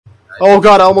Oh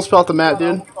god, I almost fell off the map,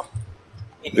 dude.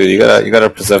 Dude, you gotta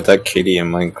preserve that KD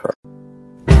in Minecraft.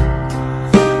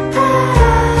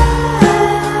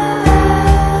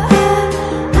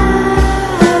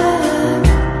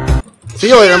 See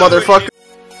you later, motherfucker.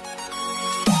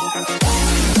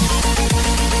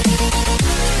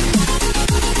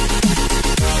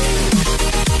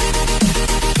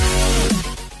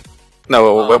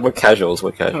 No, we're casuals.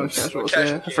 We're casuals. Oh, casuals,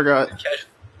 yeah. I forgot.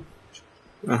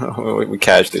 We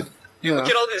cashed it. Dude, look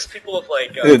at all these people with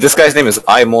like. Dude, this guy's name is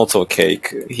Immortal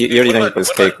Cake. He already knows his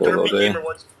Cakewars all day.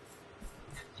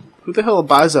 Who the hell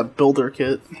buys a builder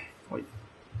kit? Wait.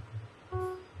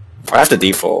 I have the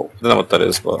default. I don't know what that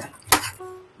is, but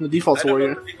The default's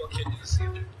warrior.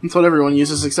 That's what everyone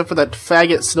uses, except for that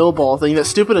faggot snowball thing. That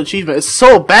stupid achievement is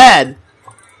so bad!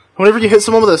 Whenever you hit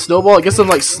someone with a snowball, it gives them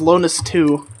like slowness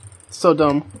 2. It's so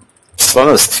dumb.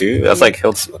 slowness 2? That's like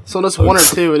hilt. Slowness 1 or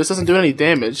 2. It just doesn't do any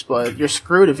damage, but you're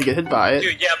screwed if you get hit by it.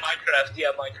 Dude, yeah, Minecraft.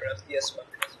 Yes,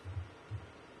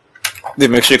 Minecraft.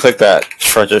 Dude, make sure you click that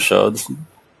treasure shards.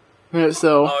 Alright,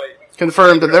 so,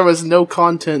 confirmed that there was no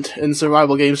content in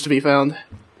survival games to be found. You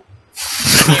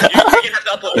have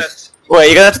to upload that. Wait,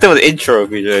 you're gonna have to do an intro,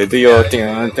 PJ. Do your thing.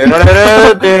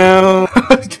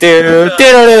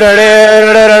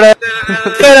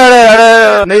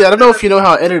 Nate, I don't know if you know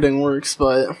how editing works,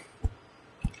 but...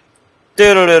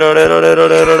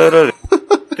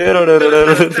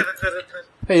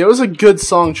 Hey, it was a good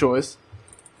song choice.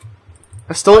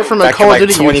 I stole it from a Call of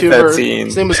Duty YouTuber.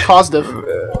 His name was Cosdiff. Who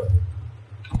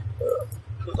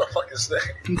the fuck is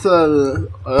that?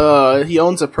 It's he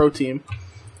owns a pro team.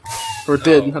 Or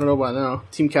did, I don't know about now.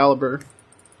 Team Caliber.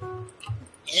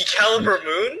 Caliber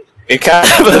Moon?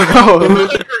 No,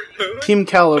 Team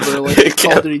Caliber, like a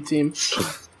Call of Duty team.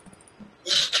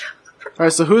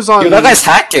 Alright, so who's on... Dude, that guy's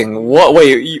hacking! What?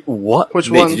 Wait, what?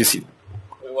 Which Nate, one? Did you see?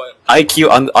 What? IQ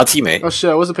on our teammate. Oh shit,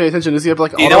 I wasn't paying attention. Does he have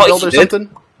like You know auto what build he or did? something?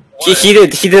 He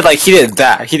did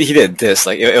that. He did this.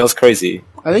 Like it was crazy.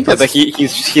 I think that's like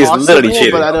he's possible, literally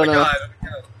cheating. but I don't know.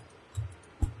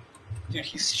 Dude,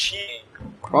 he's cheating.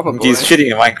 Probably. He's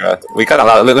cheating in Minecraft. We got a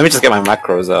lot. Let me just get my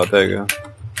macros out. There you go.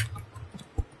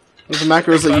 The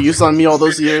macros that you used on me all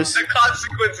those years. The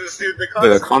consequences, dude. The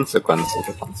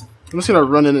consequences. I'm just gonna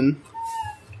run in and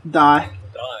die.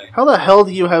 How the hell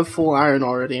do you have full iron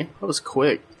already? That was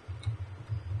quick.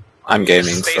 I'm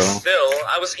gaming, Stay so. still.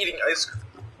 I was eating ice cream.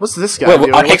 What's this guy Wait,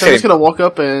 doing? I'm just gonna walk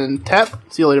up and tap.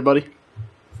 See you later, buddy.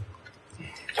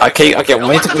 Okay, we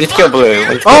need to kill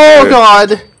blue. Oh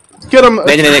god! Get him! No,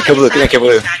 kill blue. Kill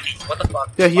blue. What the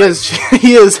fuck? Yeah, he is.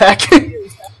 He is hacking.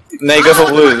 No, you go for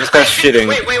blue. This guy's shitting.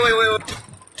 Wait.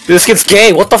 This kid's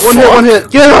gay. What the fuck? One hit.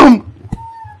 Get him!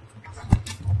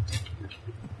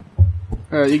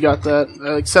 Alright, you got that.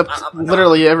 Except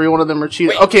literally every one of them are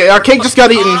cheating. Okay, our cake just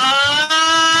got eaten.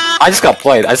 I just got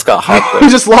played. I just got We hyped.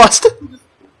 just lost.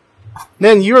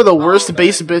 Man, you are the worst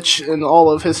base bitch in all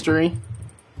of history.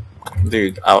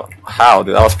 Dude, how?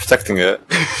 Dude, I was protecting it.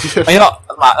 You know,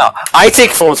 no, I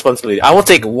take full responsibility. I will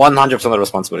take 100% of the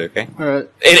responsibility, okay? Alright.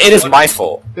 It is my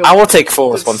fault. I will take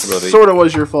full responsibility. It sorta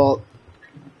was your fault.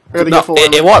 I gotta No, get full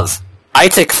it was. I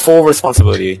take full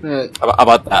responsibility Right.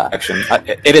 about that action.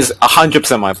 It is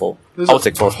 100% my fault. There's I will a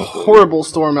take full responsibility. horrible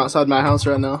storm outside my house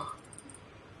right now.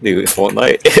 Dude, it's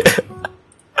Fortnite.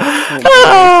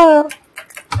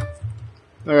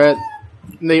 Alright.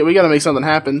 Nate, we gotta make something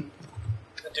happen.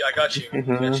 Dude, I got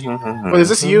you. Wait, is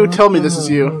this you? Tell me this is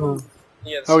you.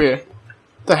 Yes. Okay.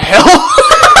 The hell?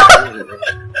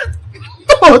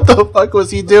 What the fuck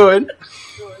was he doing?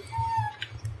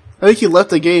 I think he left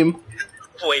the game.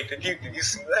 Wait, did you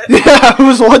see that? Yeah, I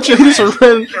was watching. He just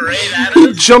ran.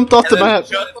 He jumped off the map.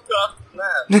 Jumped off the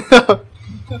map.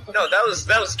 No,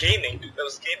 that was gaming, dude. That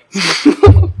was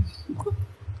gaming.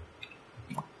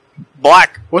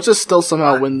 Black. Let's just still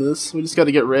somehow win this. We just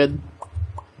gotta get red.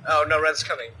 Oh no, red's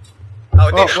coming. Oh,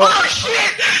 dude. what? Oh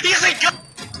shit! He's a god!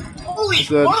 Holy He's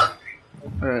dead. fuck!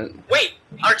 Alright. Wait,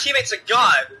 our teammate's a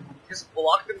god. Just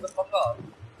blocked him the fuck off.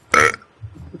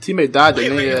 The teammate died,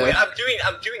 didn't he? Wait, I'm doing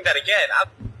that again.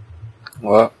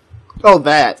 What? Oh,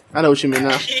 that. I know what you mean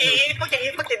now. He fucking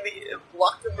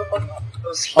blocked him the fuck off.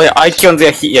 Oh yeah, IQ.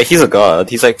 Yeah, he's a god.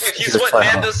 He's like. Dude, he's a what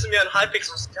tryhard. man does to me on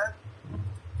Hypixel's god.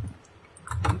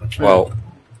 Well,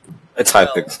 it's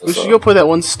Hypixel. We should go play that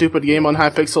one stupid game on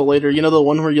Hypixel later. You know the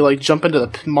one where you like jump into the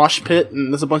mosh pit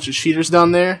and there's a bunch of cheaters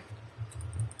down there?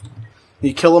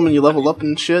 You kill them and you level up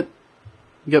and shit?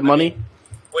 You get money?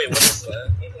 Wait, what is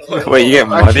that? Wait, you get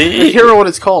I money? can't remember what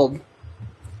it's called.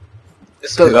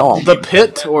 No. The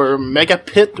pit or mega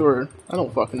pit or I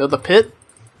don't fucking know. The pit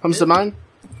comes to mind.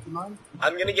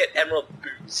 I'm gonna get emerald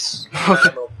boots. Okay.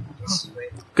 Emerald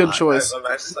Good choice.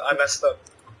 I messed up.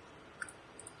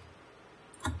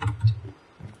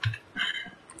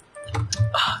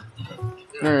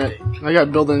 Alright, I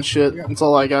got building shit. That's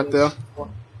all I got though.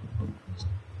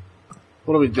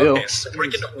 What do we do? Okay, so we're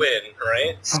gonna win,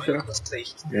 right? So Okay. let's say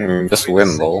Just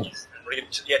win, lol.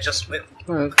 yeah, just win.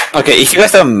 Alright. Okay, if you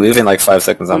guys don't move in like 5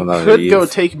 seconds, I'm gonna Could leave. go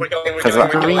take. We're going, we're 'Cause going,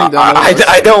 we're green going. down.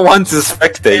 I don't want to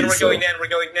spectate. Nan, we're So. going, Nan, we're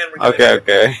going, Nan, we're going. Okay,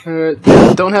 okay.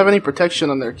 Alright, don't have any protection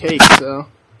on their cake, so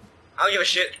I don't give a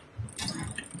shit.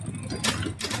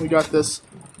 we got this.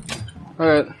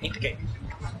 Alright, Eat the cake.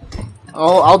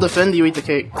 I'll defend. You eat the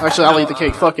cake. Actually, I'll eat the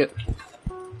cake. Fuck it.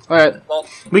 Alright, Well,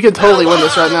 we could totally win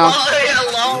this right now.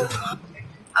 Hello.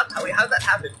 Wait, how did that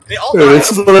happen? They all Yeah, died.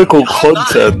 this is what I call They all died.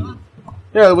 content.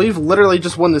 Yeah, we've literally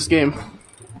just won this game.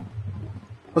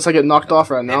 Unless I get knocked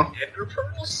off right now. Ender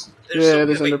pearls? Yeah,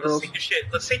 there's good. ender Wait, pearls. Let's take their shit.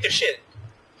 Let's take their shit.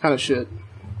 Kind of shit.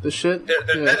 This shit? They're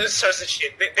Yeah. that starts of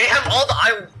shit. They have all the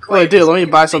island Oh, claims. dude, let me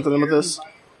buy something with this.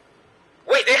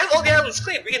 Wait, they have all the islands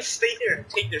claimed. We can stay here and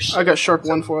take their shit. I got Shark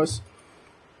 1 for us.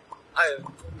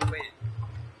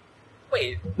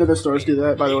 Wait. Nether stores do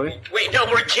that, by the way. Wait, no,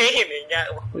 we're gaming. Yeah,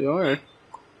 We are.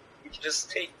 we can just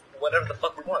take whatever the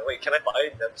fuck we want. Wait, can I buy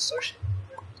them store shit?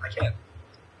 I can't.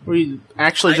 We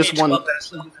actually I just need won. 12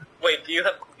 minutes. Wait, do you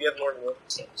have more than one?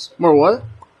 More what?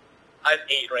 I have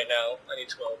 8 right now. I need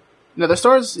 12. Nether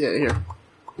stores? Yeah, here.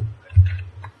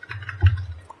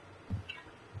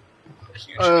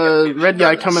 Huge. Red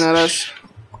guy coming at us.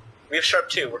 We have sharp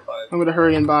 2. We're fine. I'm gonna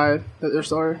hurry and buy Nether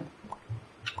store.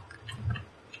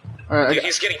 Alright, Dude,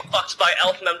 he's getting fucked by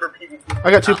elf member PvP.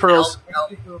 I got 2 pearls.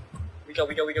 Elf. We go,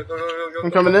 go.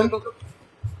 I'm coming in. Go.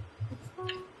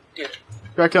 Dude.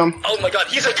 Here I come. Oh my god,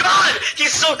 he's a god!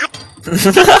 He's so good!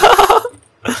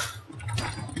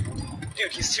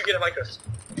 Dude, he's too good at Minecraft.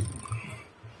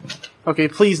 Okay,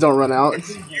 please don't run out.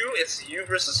 It's you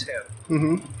versus him.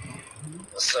 Mm-hmm.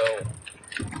 So,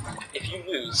 if you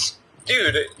lose,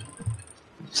 dude, you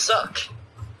suck.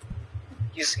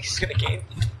 He's gonna game.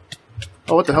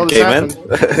 Oh, what the hell just Game man.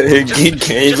 happened?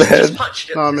 Game Just man. punch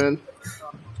him. Oh man.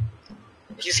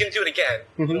 He's gonna do it again.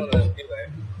 Mhm. You know what I'm doing.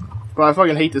 Bro, I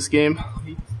fucking hate this game.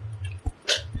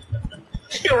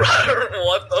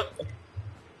 What the?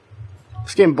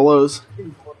 This game blows.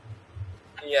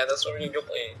 Yeah, that's what we're gonna go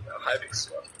play Hybrid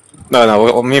stuff. No,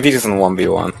 well, maybe just in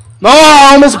 1v1. No,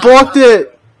 I almost blocked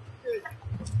it!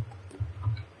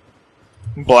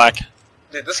 Black.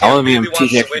 Dude, this I guy want to be in really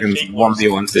wants to win PjxDragon's Cakewars.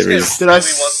 1v1 This guy series. Dude, I really wants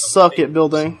to suck win at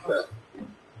building.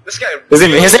 This guy. His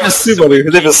name really is wants to Subaru. win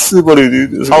His name is Subaru,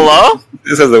 dude. Hello?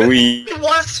 This is a Wii. He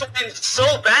wants to win so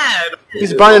bad.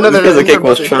 He's buying another This is a Ender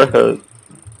Cakewars building. tryhard.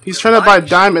 He's trying to buy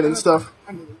diamond and stuff.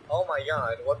 Oh my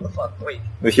god, what the fuck? Wait.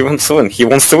 He wants to win. He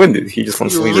wants to win, dude. He just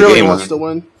wants He to win the really game. wants to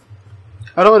win.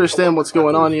 I don't understand what's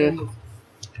going on here.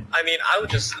 I mean, I would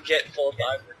just get full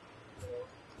diamond.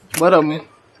 Let him.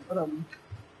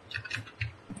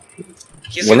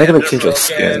 He's When are they gonna gonna change your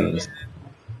again. skin?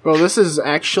 Bro, this is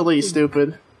actually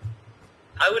stupid.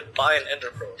 I would buy an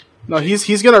Ender Pearl. No,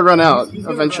 he's gonna run out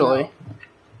eventually.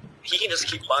 He can just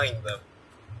keep buying them.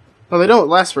 No, they don't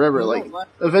last forever. Like,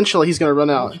 eventually he's gonna run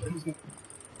out.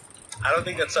 I don't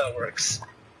think that's how it works.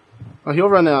 Oh, he'll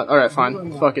run out. Alright,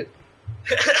 fine. Fuck it.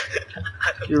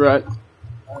 You're right.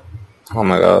 Oh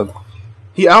my god.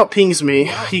 He outpings me.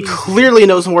 He clearly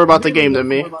knows more about the game than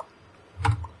me.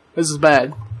 This is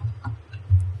bad.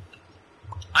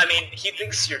 I mean, he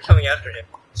thinks you're coming after him.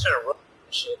 He's trying to run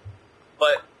shit.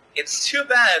 But it's too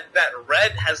bad that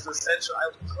Red has the central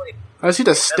island claim. I just need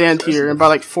to stand here and buy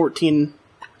like 14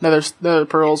 nether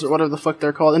pearls or whatever the fuck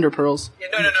they're called, ender pearls. Yeah,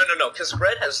 no, because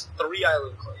Red has 3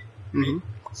 island claims. Mm-hmm.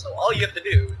 So all you have to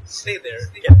do is stay there,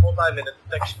 get full diamond and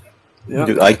protection. Yeah.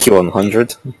 Dude, IQ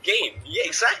 100. Game. Yeah,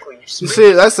 exactly. You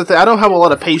see, that's the thing. I don't have a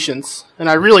lot of patience, and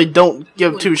I really don't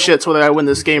give 2 shits whether I win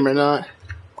this game or not.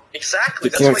 Exactly.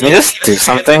 Dude, can you just do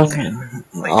something?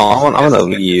 Oh, I wanna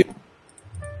leave.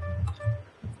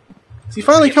 Is he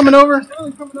finally coming over?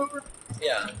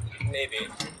 Yeah, maybe.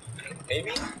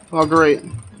 Maybe? Oh, great.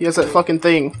 He has that fucking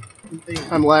thing.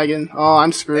 I'm lagging. Oh,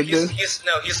 I'm screwed, dude. He's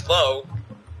low.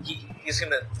 He's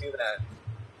gonna do that.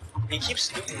 He keeps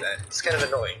doing that. It's kind of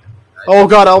annoying. Oh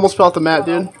god, I almost fell off the mat,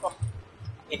 dude.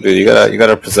 Dude, you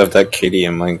gotta preserve that KD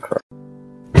in Minecraft.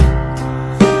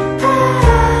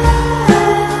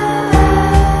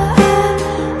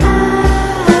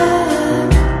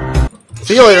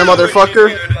 See you later, motherfucker.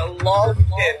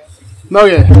 No,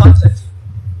 yeah.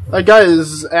 That guy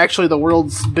is actually the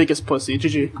world's biggest pussy.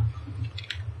 GG.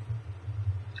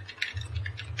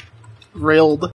 Railed.